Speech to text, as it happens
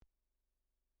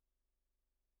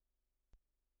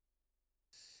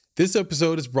This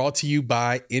episode is brought to you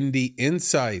by Indie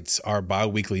Insights, our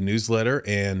bi-weekly newsletter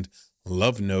and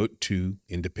love note to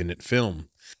independent film.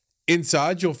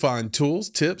 Inside, you'll find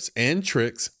tools, tips, and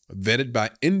tricks vetted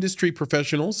by industry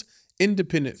professionals,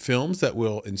 independent films that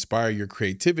will inspire your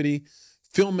creativity,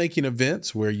 filmmaking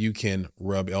events where you can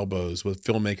rub elbows with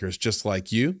filmmakers just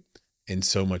like you, and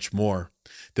so much more.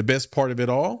 The best part of it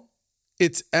all?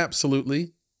 It's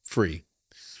absolutely free.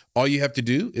 All you have to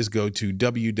do is go to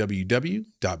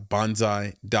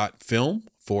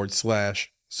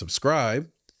www.bonsai.film/subscribe,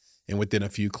 and within a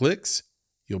few clicks,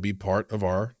 you'll be part of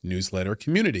our newsletter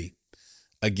community.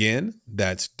 Again,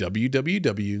 that's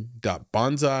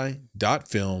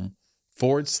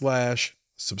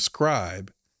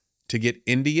www.bonsai.film/subscribe to get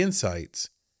Indie Insights,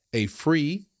 a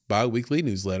free bi-weekly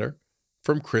newsletter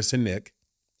from Chris and Nick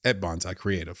at Bonsai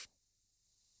Creative.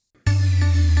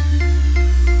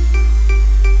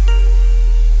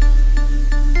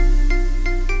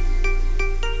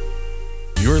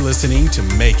 You're listening to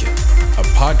Make It, a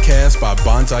podcast by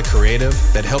Bonsai Creative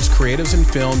that helps creatives in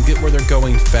film get where they're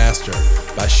going faster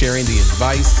by sharing the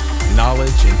advice,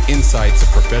 knowledge, and insights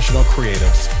of professional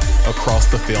creatives across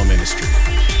the film industry.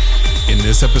 In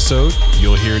this episode,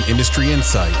 you'll hear an industry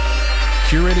insight,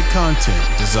 curated content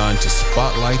designed to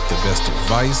spotlight the best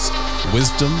advice,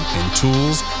 wisdom, and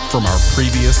tools from our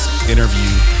previous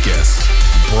interview guests.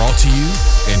 Brought to you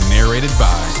and narrated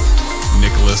by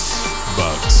Nicholas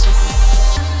Bugs.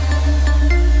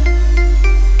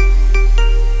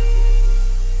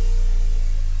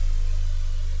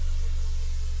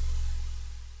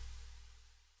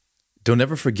 Don't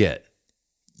ever forget,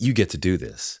 you get to do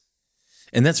this.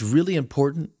 And that's really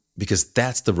important because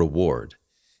that's the reward.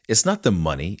 It's not the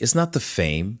money, it's not the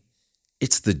fame,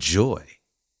 it's the joy.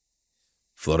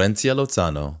 Florencia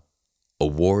Lozano,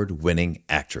 award-winning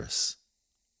actress.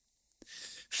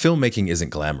 Filmmaking isn't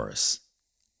glamorous.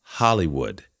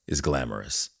 Hollywood is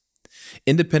glamorous.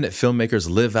 Independent filmmakers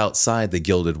live outside the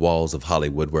gilded walls of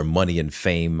Hollywood where money and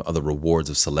fame are the rewards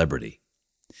of celebrity.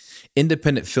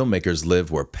 Independent filmmakers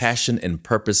live where passion and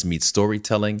purpose meet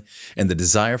storytelling, and the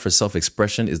desire for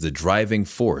self-expression is the driving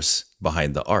force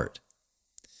behind the art.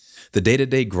 The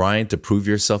day-to-day grind to prove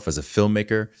yourself as a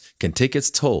filmmaker can take its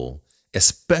toll,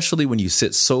 especially when you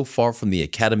sit so far from the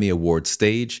Academy Awards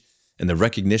stage and the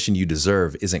recognition you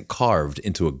deserve isn't carved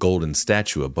into a golden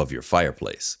statue above your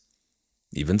fireplace.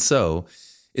 Even so,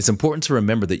 it's important to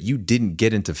remember that you didn't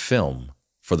get into film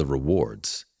for the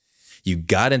rewards. You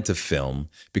got into film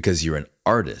because you're an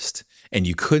artist and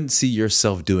you couldn't see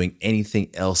yourself doing anything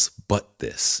else but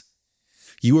this.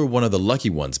 You are one of the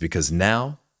lucky ones because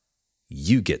now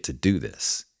you get to do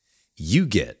this. You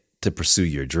get to pursue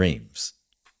your dreams.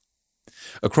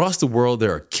 Across the world,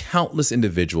 there are countless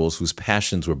individuals whose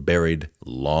passions were buried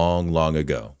long, long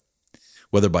ago.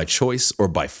 Whether by choice or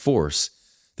by force,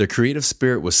 their creative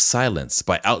spirit was silenced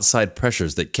by outside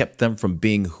pressures that kept them from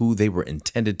being who they were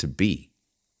intended to be.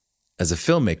 As a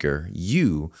filmmaker,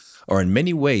 you are in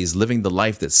many ways living the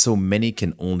life that so many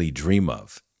can only dream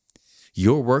of.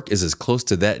 Your work is as close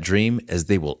to that dream as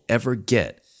they will ever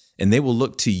get, and they will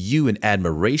look to you in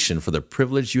admiration for the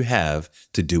privilege you have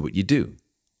to do what you do.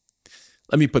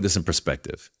 Let me put this in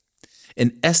perspective.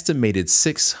 An estimated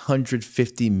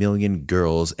 650 million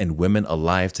girls and women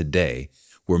alive today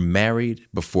were married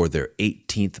before their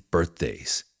 18th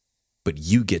birthdays, but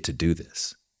you get to do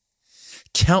this.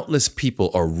 Countless people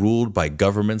are ruled by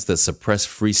governments that suppress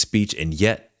free speech, and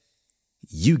yet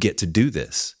you get to do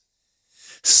this.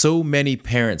 So many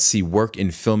parents see work in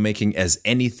filmmaking as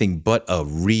anything but a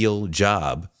real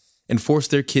job and force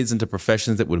their kids into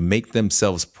professions that would make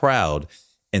themselves proud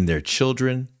and their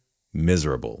children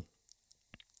miserable.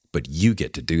 But you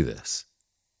get to do this.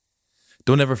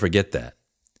 Don't ever forget that.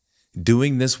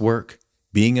 Doing this work,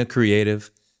 being a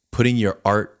creative, putting your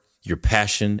art, your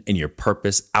passion, and your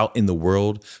purpose out in the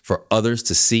world for others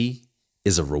to see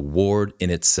is a reward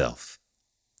in itself.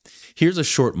 Here's a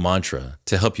short mantra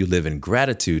to help you live in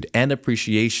gratitude and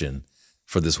appreciation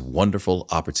for this wonderful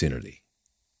opportunity.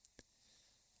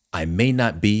 I may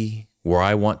not be where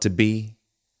I want to be,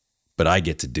 but I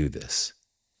get to do this.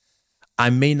 I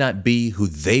may not be who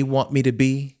they want me to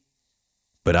be,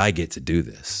 but I get to do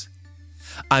this.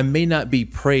 I may not be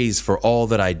praised for all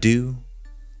that I do,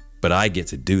 but I get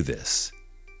to do this.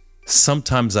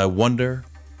 Sometimes I wonder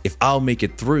if I'll make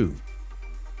it through,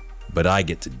 but I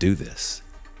get to do this.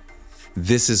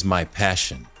 This is my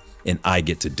passion, and I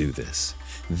get to do this.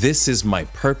 This is my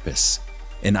purpose,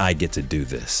 and I get to do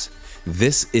this.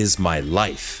 This is my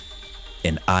life,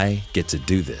 and I get to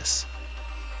do this.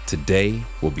 Today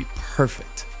will be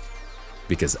perfect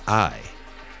because I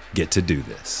get to do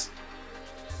this.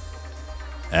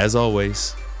 As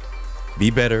always, Be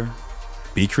better,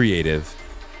 be creative,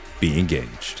 be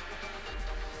engaged.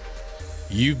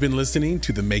 You've been listening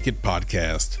to the Make It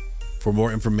Podcast. For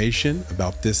more information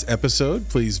about this episode,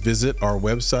 please visit our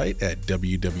website at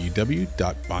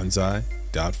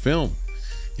www.bonsai.film.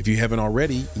 If you haven't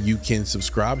already, you can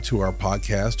subscribe to our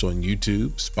podcast on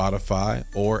YouTube, Spotify,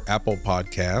 or Apple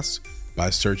Podcasts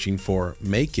by searching for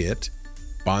Make It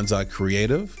Bonsai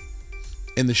Creative,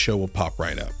 and the show will pop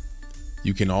right up.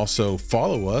 You can also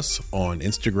follow us on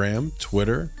Instagram,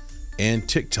 Twitter, and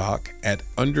TikTok at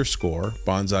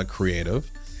 _Bonsai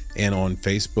Creative, and on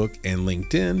Facebook and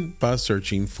LinkedIn by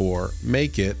searching for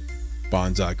Make It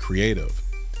Bonsai Creative.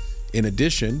 In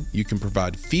addition, you can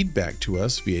provide feedback to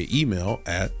us via email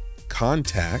at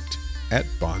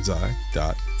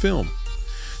contact@bonsai.film.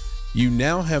 You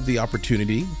now have the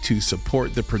opportunity to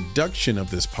support the production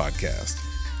of this podcast.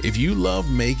 If you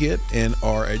love Make It and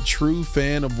are a true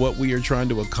fan of what we are trying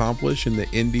to accomplish in the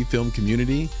indie film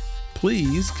community,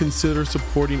 please consider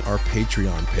supporting our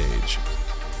Patreon page.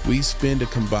 We spend a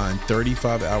combined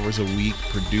 35 hours a week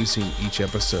producing each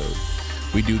episode.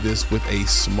 We do this with a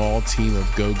small team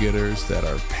of go-getters that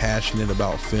are passionate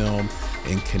about film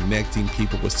and connecting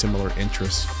people with similar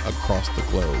interests across the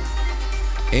globe.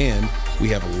 And we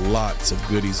have lots of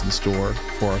goodies in store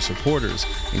for our supporters,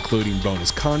 including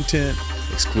bonus content,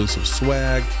 exclusive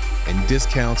swag, and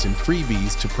discounts and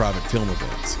freebies to private film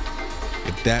events.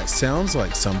 If that sounds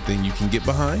like something you can get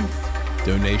behind,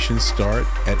 donations start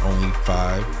at only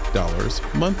 $5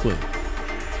 monthly.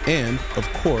 And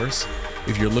of course,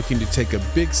 if you're looking to take a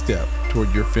big step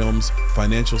toward your film's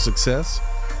financial success,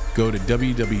 go to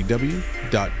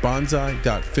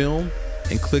www.bonsai.film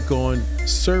and click on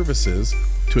Services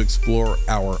to explore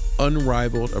our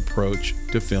unrivaled approach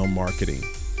to film marketing.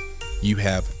 You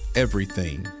have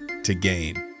everything to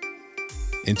gain.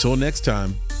 Until next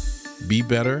time, be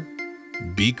better,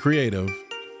 be creative,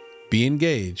 be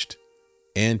engaged,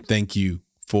 and thank you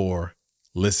for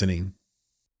listening.